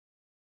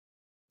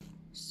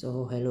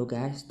So hello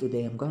guys,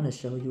 today I'm gonna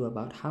show you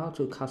about how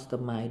to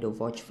customize the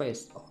watch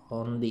face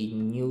on the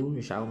new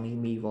Xiaomi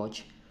Mi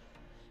Watch.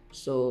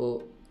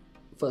 So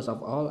first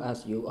of all,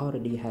 as you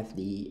already have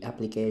the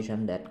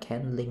application that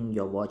can link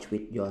your watch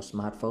with your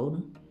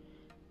smartphone,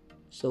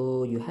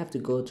 so you have to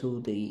go to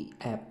the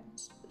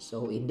apps.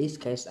 So in this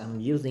case, I'm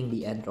using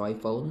the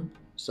Android phone.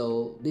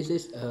 So this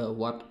is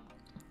what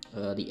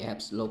the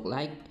apps look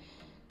like.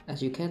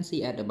 As you can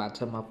see at the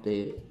bottom of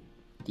the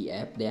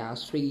app, there are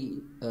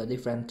three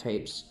different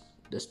tabs: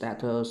 the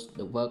status,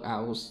 the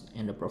workouts,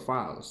 and the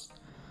profiles.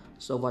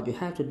 So what you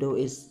have to do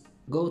is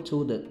go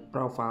to the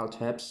profile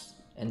tabs,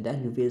 and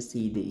then you will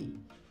see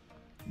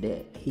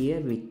the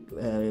here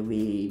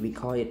we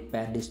call it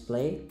band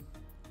display.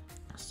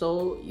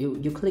 So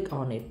you click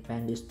on it,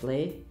 band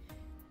display,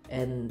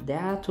 and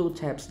there are two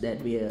tabs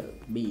that will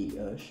be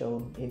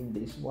shown in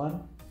this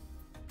one.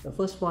 The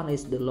first one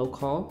is the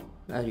local,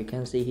 as you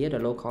can see here, the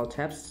local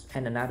tabs,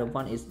 and another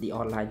one is the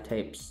online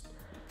tabs.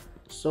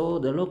 So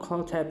the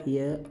local tab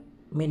here,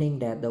 meaning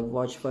that the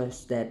watch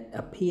face that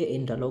appear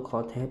in the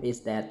local tab is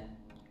that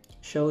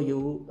show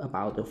you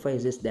about the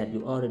faces that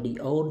you already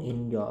own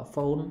in your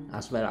phone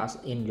as well as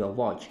in your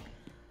watch.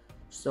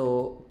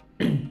 So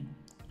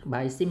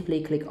by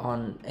simply click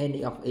on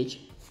any of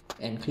each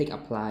and click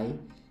apply,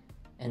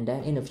 and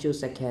then in a few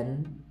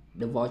seconds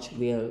the watch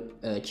will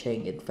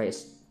change its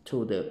face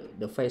to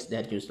the face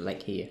that you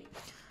select here.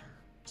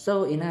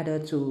 So in order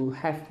to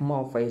have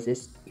more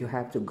faces, you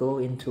have to go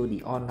into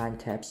the online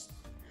tabs.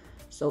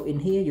 So in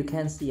here you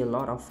can see a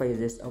lot of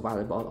faces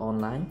available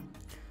online.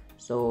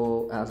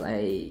 So as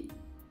I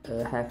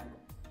have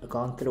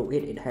gone through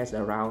it, it has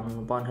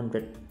around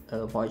 100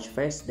 watch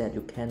face that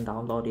you can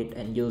download it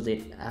and use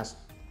it as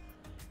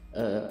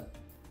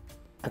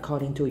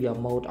according to your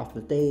mode of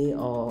the day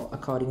or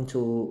according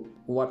to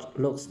what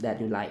looks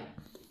that you like.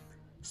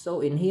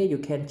 So in here you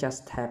can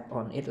just tap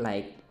on it,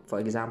 like for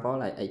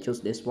example I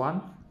choose this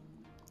one.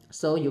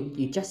 So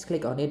you just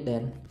click on it,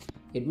 then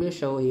it will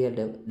show here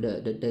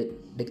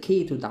the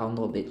key to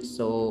download it.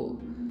 So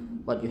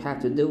what you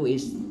have to do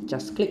is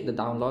just click the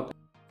download.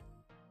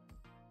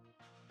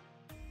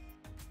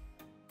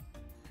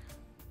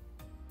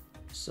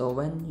 So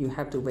when you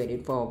have to wait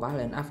it for a while,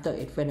 and after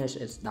it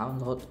finishes its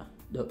download,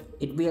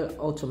 it will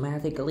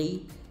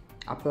automatically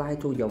apply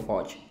to your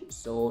watch.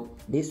 So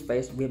this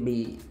face will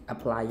be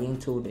applying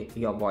to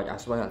your watch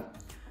as well.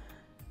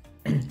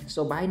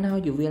 So by now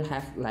you will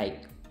have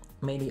like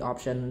many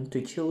options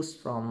to choose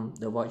from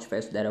the watch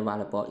face that are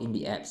available in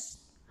the apps.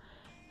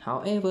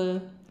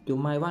 However, you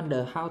might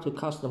wonder how to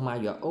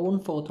customize your own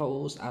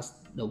photos as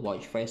the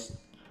watch face.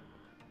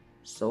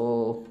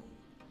 So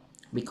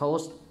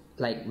because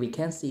like we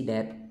can see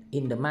that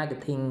in the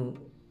marketing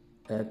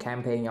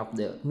campaign of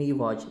the Mi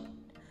Watch,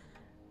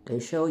 they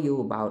show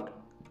you about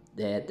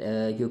that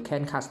you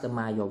can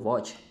customize your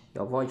watch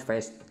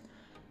face,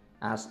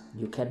 as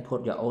you can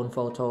put your own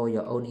photo,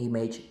 your own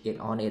image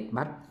on it.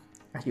 But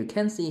as you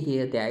can see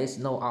here, there is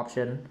no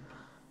option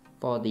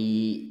for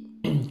the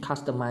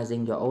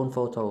customizing your own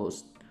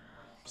photos.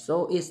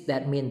 So is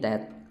that mean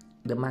that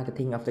the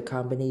marketing of the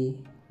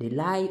company they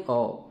lie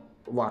or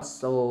what?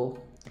 So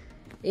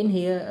in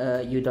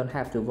here you don't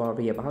have to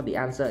worry about. The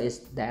answer is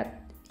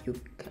that you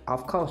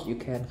of course you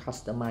can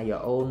customize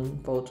your own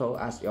photo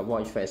as your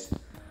watch face.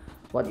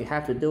 What you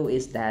have to do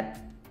is that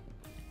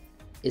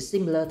it's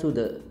similar to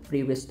the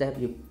previous step.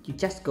 You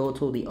just go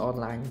to the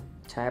online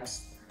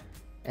tabs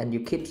and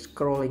you keep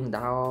scrolling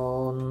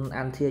down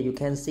until you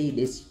can see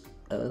these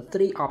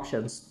three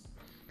options,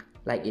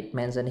 like it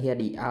mentioned here: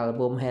 the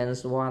album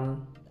hands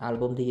 1,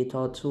 album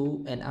digital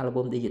 2, and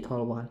album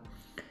digital 1.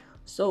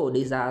 So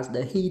these are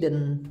the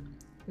hidden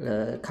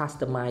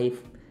customized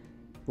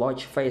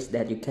watch face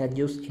that you can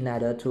use in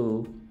order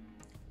to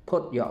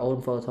put your own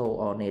photo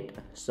on it.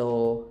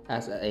 So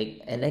as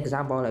an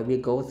example, I will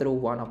go through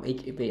one of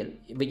each,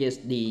 which is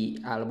the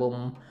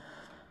album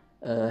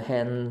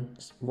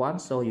hands 1.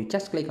 So you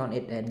just click on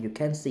it and you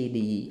can see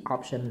the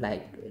option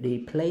like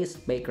replace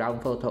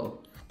background photo.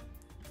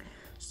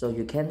 So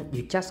you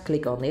just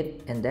click on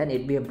it and then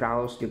it will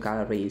browse your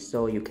gallery,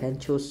 so you can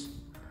choose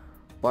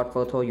what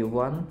photo you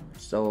want.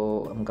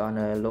 So I'm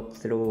gonna look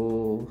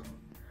through.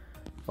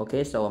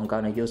 Okay, so I'm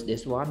gonna use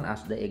this one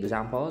as the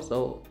example.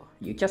 So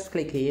you just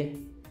click here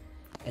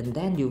and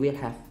then you will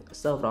have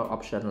several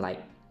options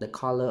like the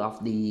color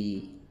of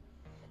the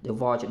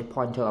watch, the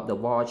pointer of the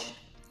watch,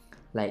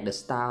 like the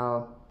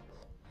style.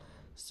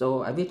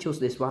 So I will choose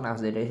this one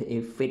as it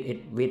fit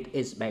it with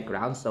its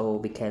background, so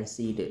we can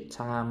see the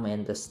time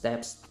and the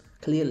steps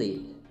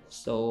clearly.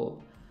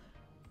 So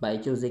by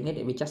choosing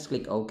it, we just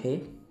click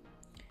OK,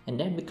 and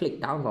then we click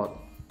download,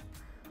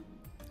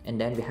 and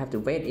then we have to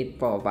wait it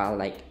for a while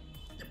like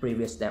the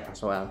previous step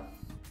as well.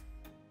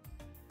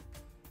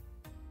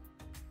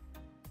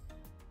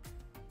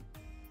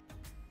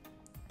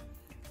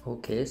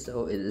 Okay,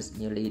 so it is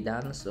nearly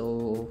done.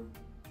 So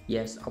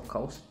yes, of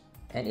course,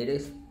 and it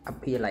is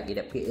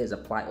is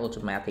applied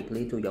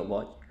automatically to your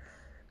watch.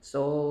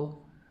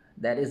 So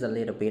that is a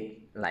little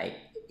bit like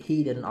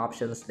hidden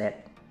options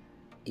that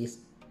is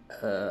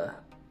uh,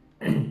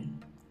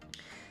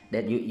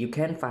 that you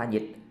can find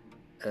it,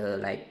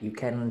 like you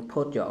can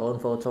put your own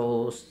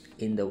photos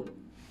in the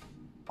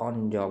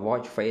on your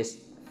watch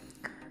face,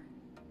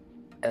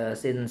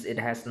 since it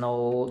has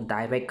no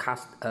direct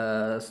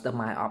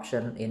customize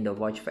option in the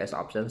watch face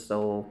option.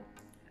 So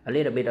a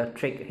little bit of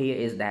trick here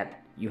is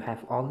that you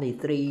have only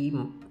three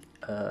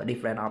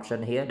different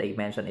options here. They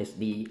mentioned is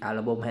the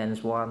album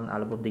hands one,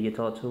 album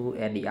digital 2,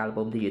 and the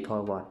album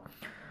digital 1.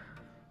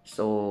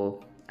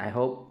 So I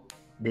hope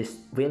this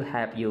will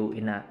help you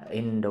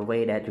in the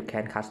way that you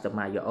can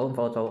customize your own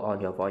photo on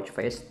your watch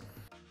face.